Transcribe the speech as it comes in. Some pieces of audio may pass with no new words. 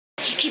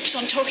keeps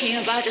on talking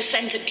about a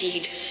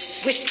centipede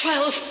with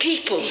 12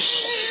 people. What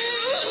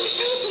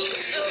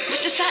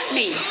does that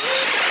mean?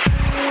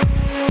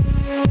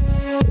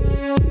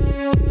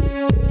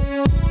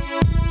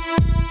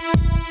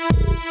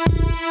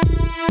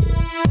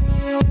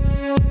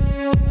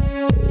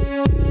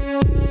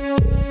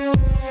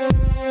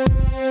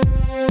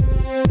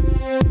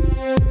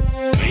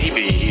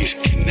 Maybe he's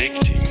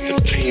connecting the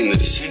pain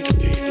that a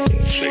centipede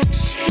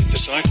inflicts with the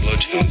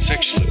psychological and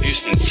sexual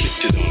abuse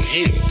inflicted on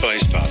him by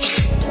his father.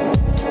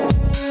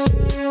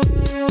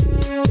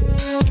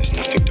 There's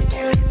nothing to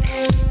worry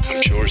about.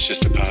 I'm sure it's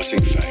just a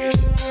passing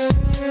phase.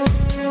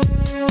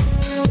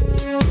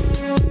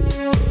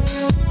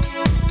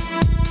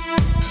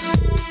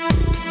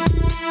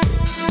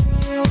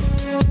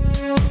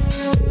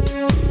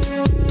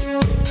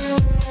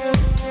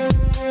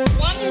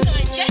 One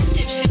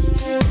digestive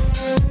system.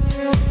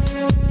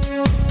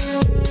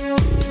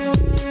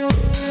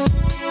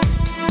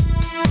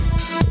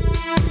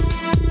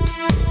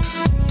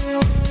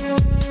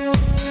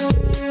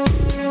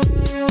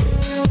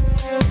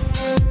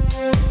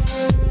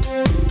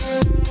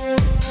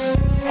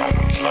 I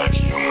don't like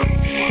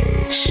human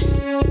beings.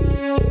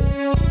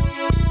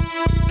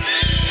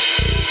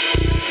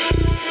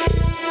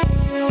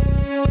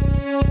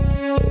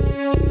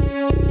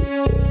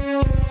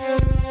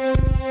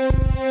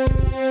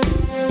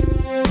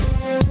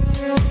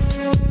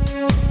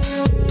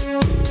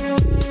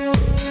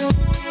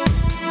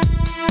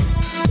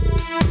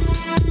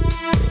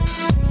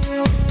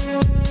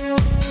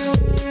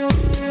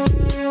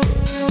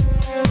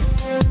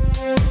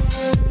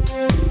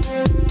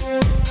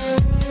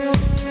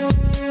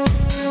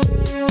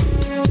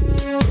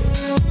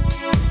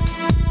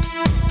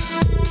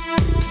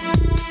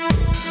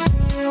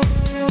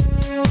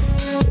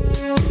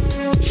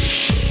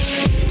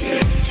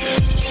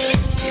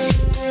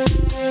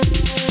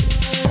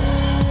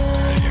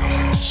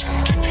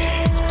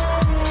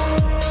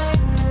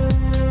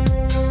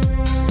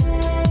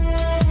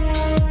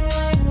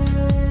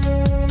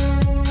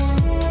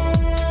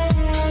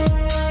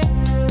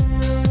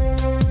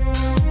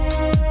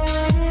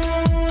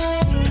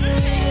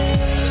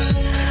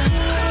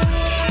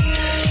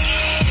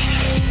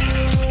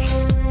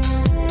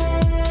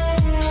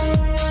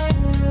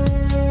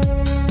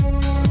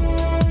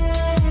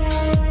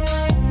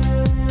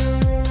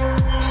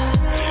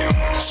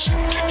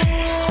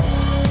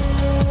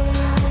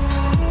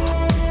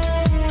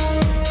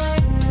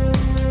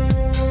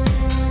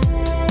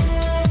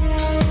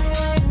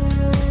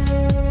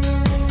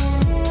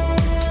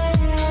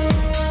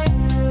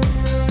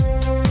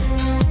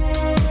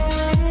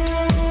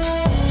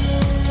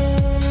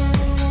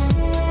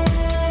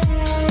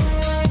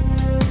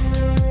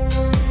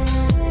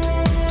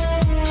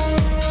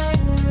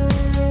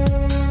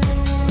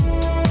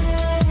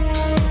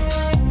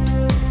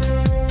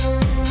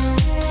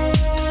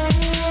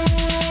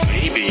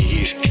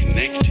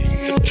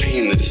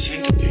 The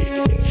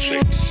centipede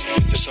inflicts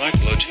with the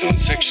psychological and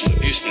sexual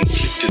abuse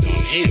inflicted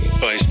on him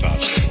by his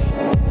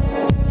father.